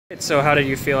So how did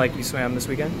you feel like you swam this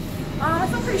weekend? I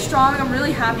feel pretty strong. I'm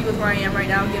really happy with where I am right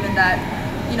now, given that,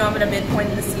 I'm at a midpoint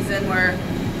in the season where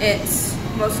it's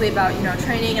mostly about,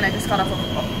 training, and I just got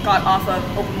off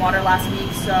of open water last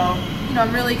week. So,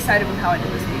 I'm really excited with how I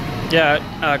did this week.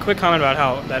 Yeah, quick comment about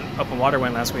how that open water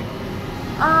went last week.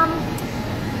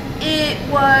 It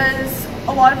was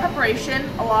a lot of preparation,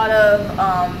 a lot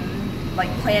of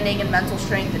planning and mental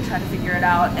strength and trying to figure it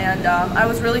out. And I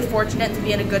was really fortunate to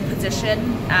be in a good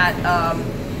position at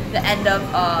the end of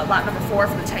lap number 4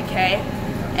 for the 10K.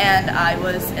 And I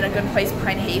was in a good place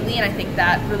behind Haley, and I think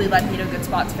that really led me to a good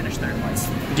spot to finish 3rd place.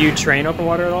 Do you train open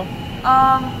water at all?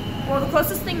 Well, the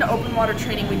closest thing to open water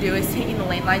training we do is taking the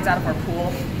lane lines out of our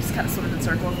pool. Just kind of swim in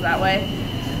circles that way.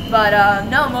 But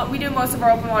no, we do most of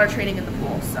our open water training in the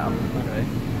pool. So.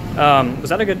 Okay. Was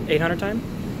that a good 800 time?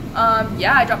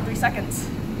 Yeah, I dropped 3 seconds.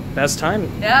 Best time?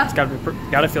 Yeah. It's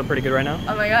gotta feel pretty good right now.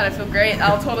 Oh my god, I feel great.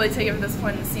 I'll totally take it at this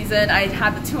point in the season. I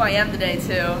had the 2 IM today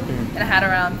too, and I had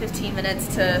around 15 minutes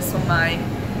to swim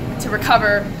to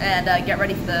recover and get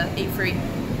ready for the 8 free.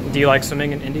 Do you like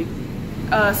swimming in Indy?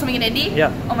 Swimming in Indy?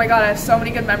 Yeah. Oh my god, I have so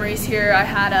many good memories here. I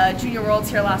had Junior Worlds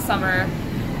here last summer,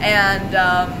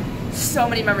 and so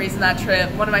many memories in that trip.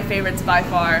 One of my favorites by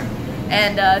far.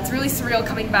 And it's really surreal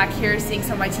coming back here, seeing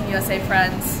some of my Team USA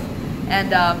friends.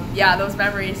 And yeah, those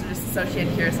memories are just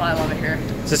associated here, so I love it here.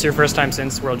 Is this your first time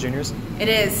since World Juniors? It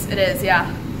is, yeah.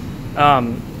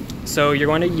 So you're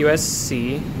going to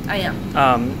USC. I am.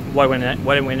 What went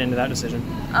into that decision?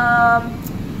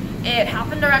 It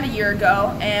happened around a year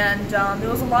ago, and there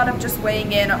was a lot of just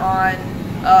weighing in on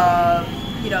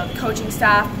the coaching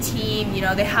staff, the team.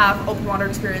 They have open water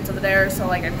experience over there, so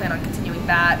I plan on continuing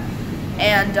that.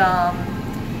 And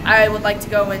I would like to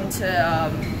go into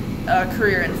a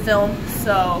career in film,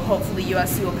 so hopefully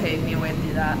USC will pave me a way to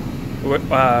do that.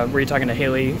 Were you talking to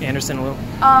Haley Anderson a little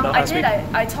I did.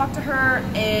 I talked to her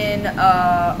in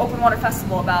Open Water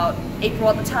Festival about April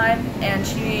at the time, and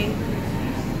she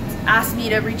asked me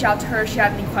to reach out to her if she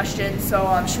had any questions,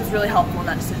 so she was really helpful in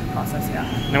that decision process, yeah.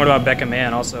 And what about Becca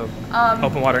Mann, also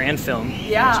open water and film?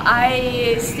 Yeah,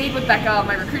 I stayed with Becca on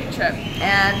my recruiting trip,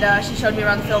 and she showed me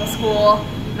around the film school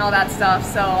and all that stuff,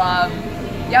 so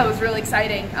yeah, it was really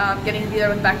exciting getting to be there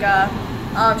with Becca.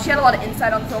 She had a lot of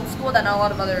insight on film school that not a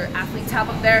lot of other athletes have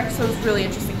up there, so it was really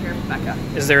interesting hearing from Becca.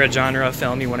 Is there a genre of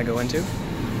film you want to go into?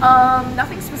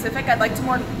 Nothing specific. I'd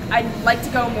like to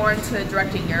go more into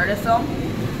directing narrative film.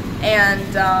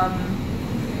 And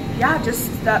yeah,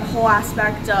 just that whole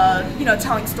aspect of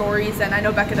telling stories, and I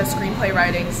know Becca does screenplay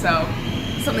writing, so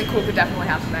something cool could definitely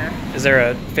happen there. Is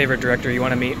there a favorite director you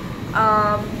want to meet?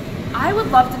 I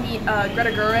would love to meet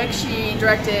Greta Gerwig. She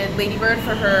directed Lady Bird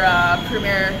for her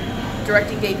premiere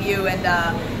directing debut, and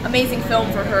amazing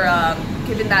film for her,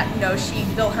 given that she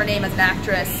built her name as an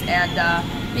actress, and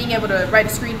being able to write a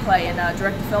screenplay and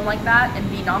direct a film like that and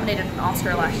be nominated for an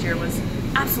Oscar last year was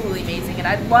absolutely amazing. And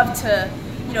I'd love to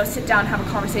sit down and have a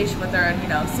conversation with her,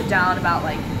 and sit down about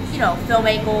film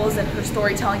angles and her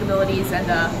storytelling abilities. And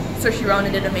Saoirse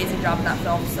Ronan did an amazing job in that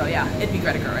film, so yeah, it'd be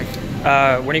Greta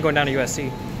Gerwig. When are you going down to USC?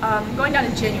 I'm going down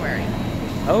in January.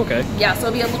 Oh, okay. Yeah, so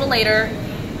it'll be a little later.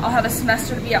 I'll have a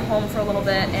semester to be at home for a little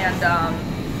bit,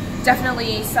 and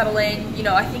definitely settling.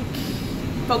 I think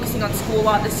focusing on school a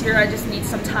lot this year. I just need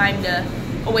some time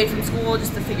away from school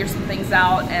just to figure some things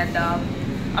out, and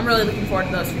I'm really looking forward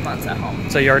to those few months at home.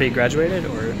 So you already graduated,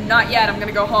 or? Not yet. I'm going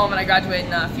to go home and I graduate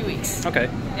in a few weeks. Okay.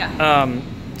 Yeah.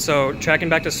 So tracking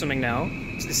back to swimming now,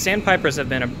 Sandpipers have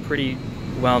been a pretty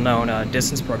well-known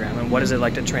distance program, and what is it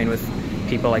like to train with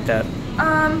people like that?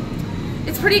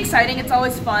 It's pretty exciting. It's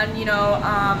always fun.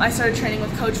 I started training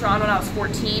with Coach Ron when I was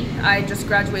 14. I just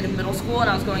graduated middle school, and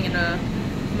I was going into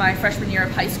my freshman year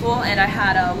of high school, and I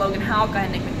had Logan Houck, I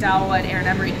had Nick McDowell, I had Aaron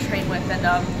Emery to train with,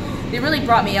 and they really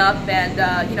brought me up and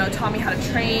taught me how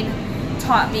to train,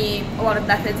 taught me a lot of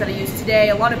methods that I use today,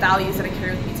 a lot of values that I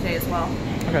carry with me today as well.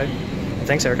 Okay.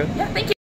 Thanks, Erica. Yeah, thank you.